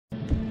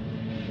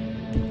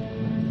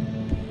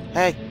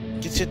Hey,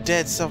 get your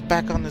dead self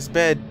back on this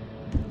bed.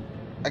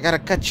 I gotta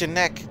cut your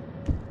neck.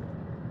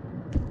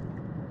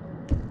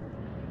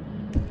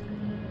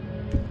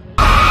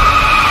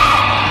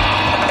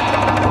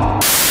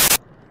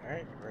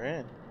 Alright, we're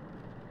in.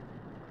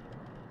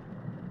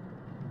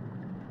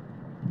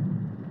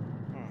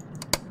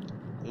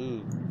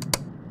 Ooh.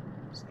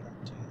 Let's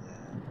not do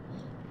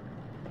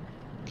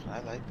that. Can I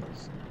light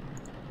this?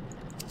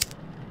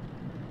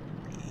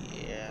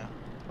 Yeah.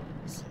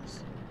 What's this?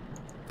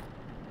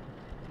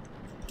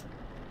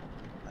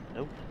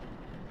 Nope.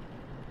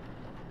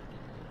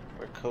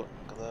 Wear coat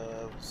and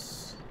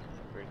gloves.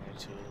 Bring your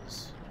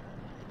tools.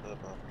 Blah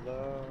blah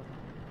blah.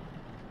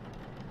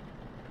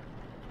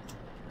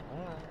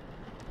 Alright.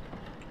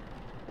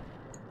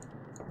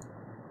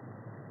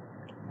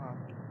 Come on.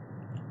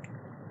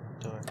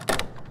 Door.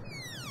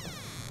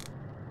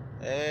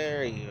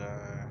 There you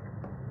are.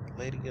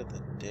 Lady of the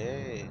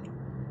day.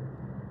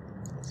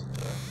 Close the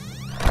door.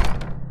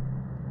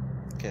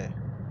 Okay.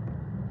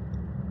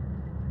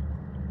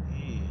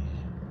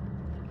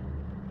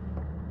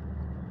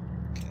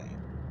 Okay.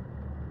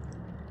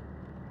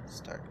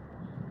 Start.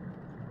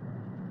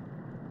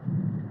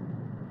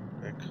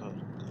 Wear coat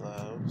and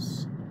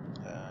gloves.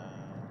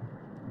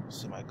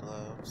 My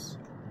gloves.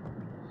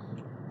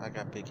 I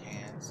got big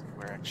hands.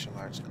 Wear extra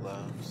large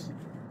gloves.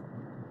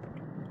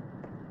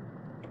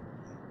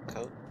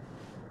 Coat.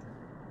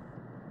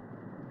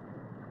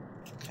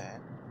 Okay.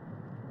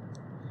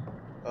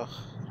 Ugh,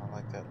 I don't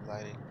like that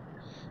lighting.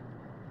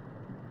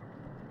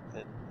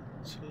 Head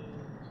to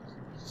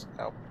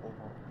scalpel.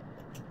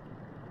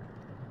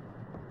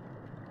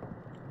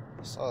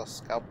 I saw a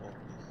scalpel.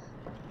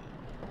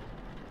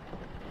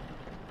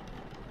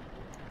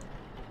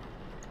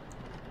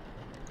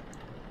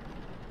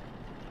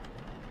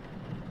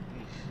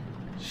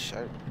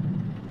 Sharp.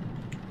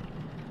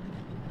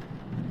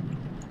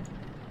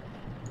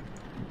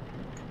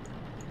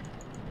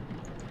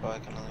 Oh, I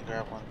can only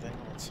grab one thing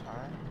at a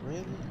time?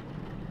 Really?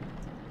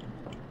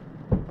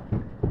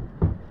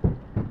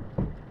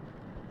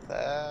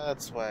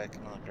 That's why I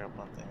can only grab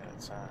one thing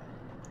at a time.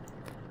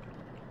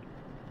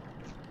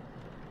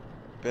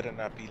 Better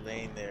not be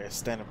laying there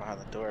standing behind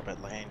the door,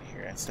 but laying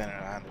here and standing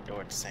behind the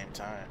door at the same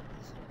time.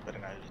 Better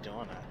not be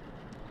doing that.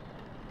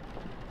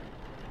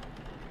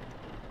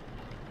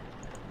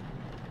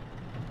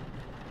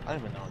 I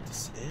don't even know what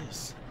this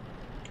is.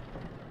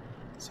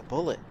 It's a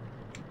bullet.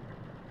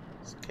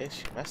 Just in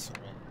case you mess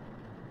with me.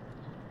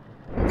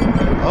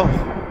 Oh.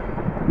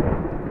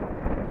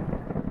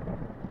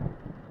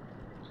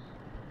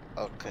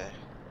 Okay.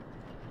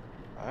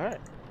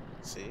 Alright.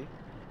 See?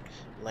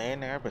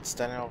 Laying there but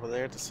standing over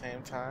there at the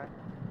same time.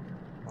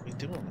 I'll be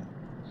doing that.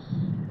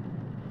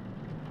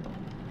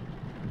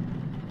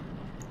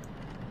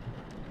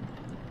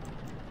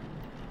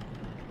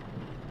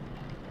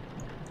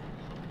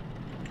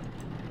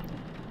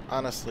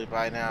 Honestly,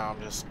 by now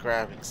I'm just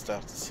grabbing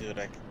stuff to see what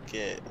I can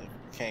get. If I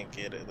can't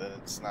get it, then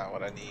it's not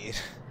what I need.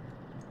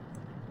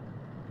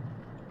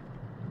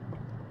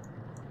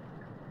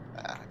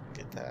 I can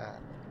get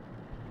that.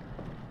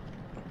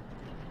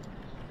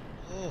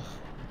 Ugh.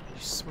 Are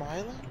you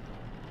smiling?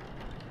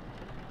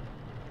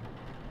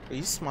 Were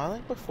you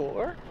smiling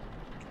before?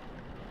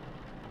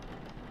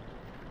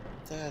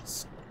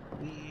 That's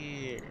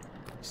weird.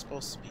 You're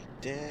supposed to be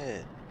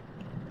dead.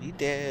 Be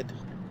dead.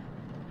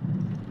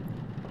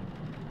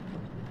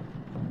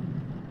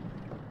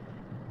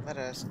 Not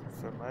asking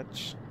for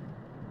much.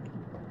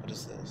 What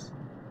is this?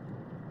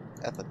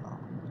 Ethanol.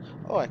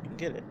 Oh, I can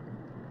get it.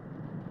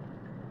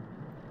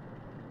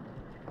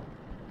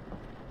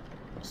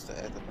 What's the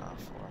ethanol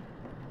for?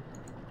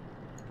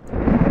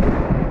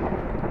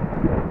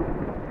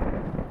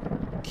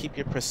 Keep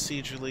your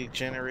procedurally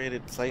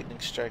generated lightning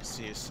strikes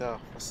to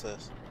yourself. What's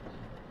this?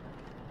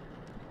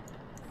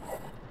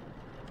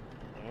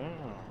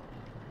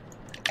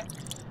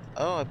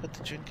 Oh, I put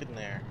the drink in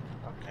there.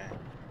 Okay.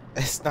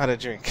 It's not a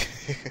drink.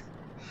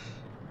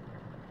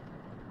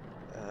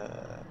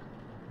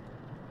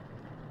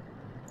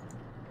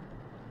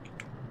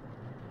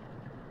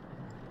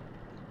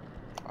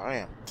 I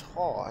am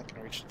tall. I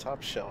can reach the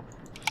top shelf.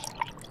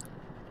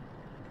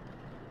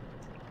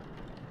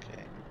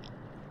 Okay.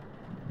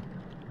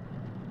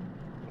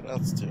 What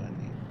else do I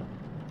need?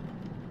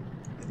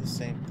 Do the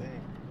same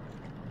thing.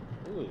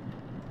 Ooh.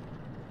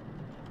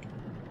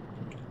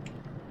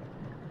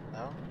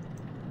 No?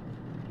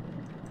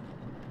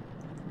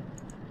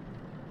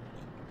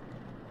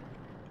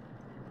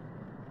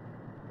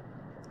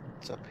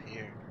 What's up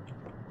here?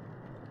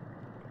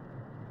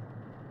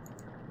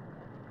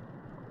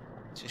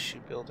 Tissue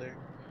builder.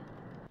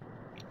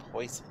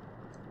 Poison.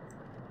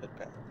 Good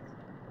bath.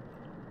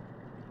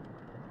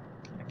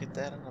 Can I get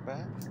that in the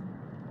back?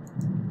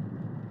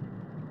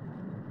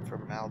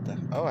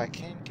 Formaldehyde. Oh, I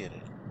can get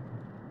it.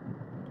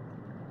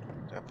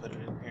 Did I put it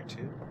in here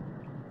too?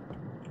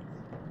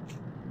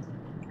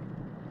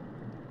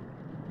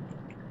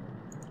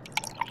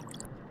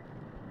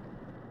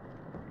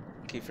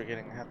 Keep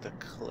forgetting I have to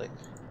click.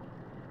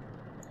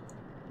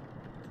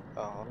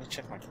 Oh, let me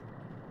check my...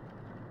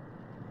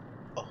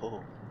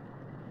 Oh.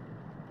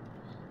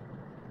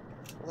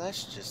 Well,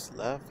 that's just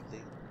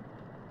lovely.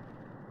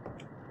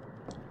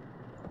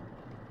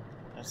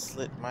 I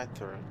slit my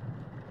throat.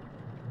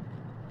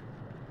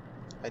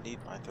 I need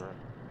my throat.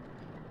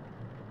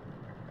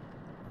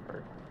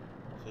 For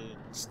food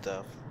and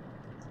stuff.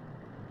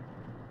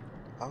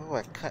 Oh,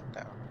 I cut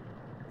now.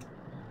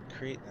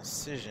 Create an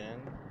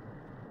incision.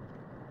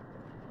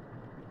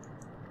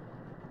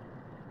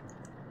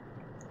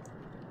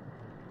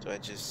 Do I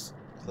just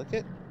click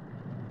it?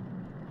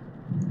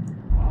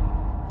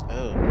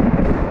 Oh.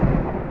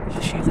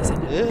 The shield is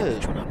in it,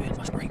 which will not bend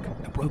must break.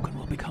 The broken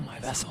will become my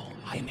vessel.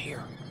 I am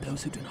here.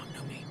 Those who do not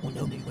know me will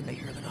know me when they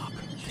hear the knock.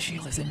 The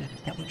shield is ended,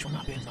 that which will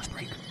not bend must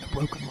break. The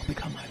broken will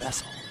become my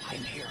vessel. I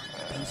am here.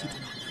 Those who do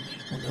not know me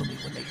will know me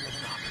when they hear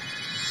the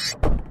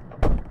knock.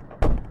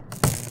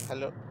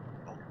 Hello?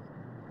 Oh.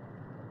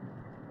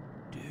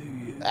 Do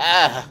you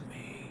Ah! know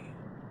me?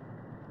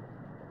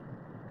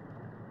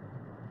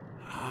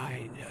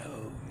 I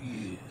know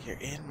you. You're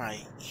in my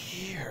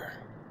ear.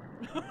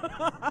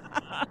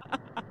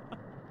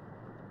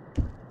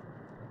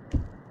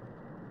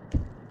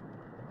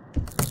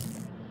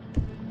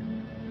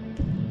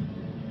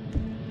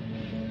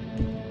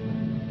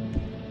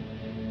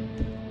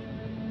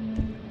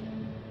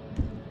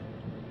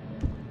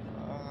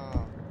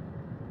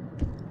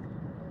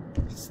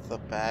 It's the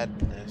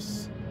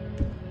badness.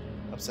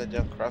 Upside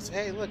down cross.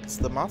 Hey, look, it's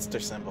the monster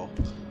symbol.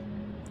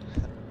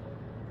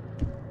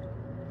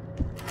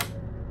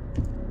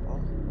 Oh.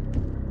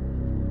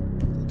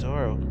 The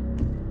door open.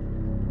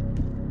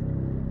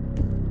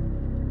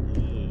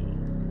 Ooh.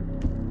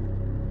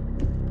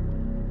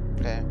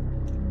 Okay.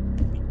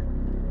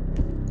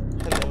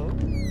 Hello.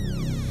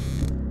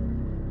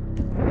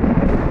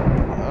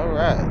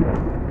 Alright.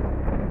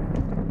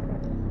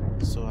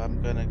 So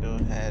I'm gonna go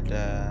ahead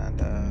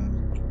and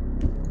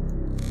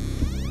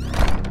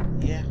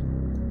yeah.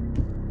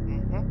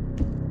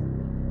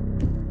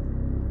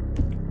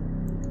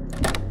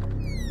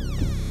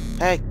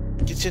 Hey,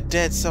 get your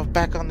dead self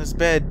back on this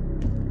bed.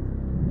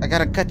 I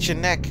gotta cut your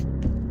neck.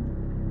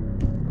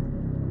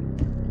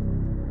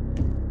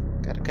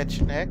 Gotta cut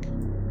your neck.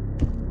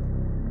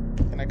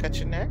 Can I cut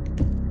your neck?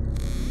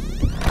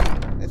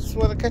 I just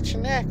wanna cut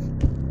your neck.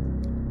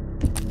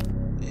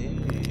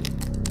 Ew.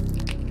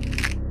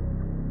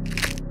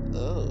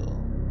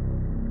 Oh.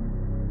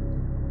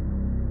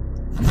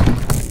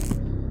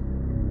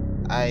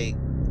 I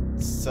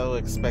so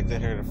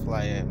expected her to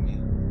fly at me.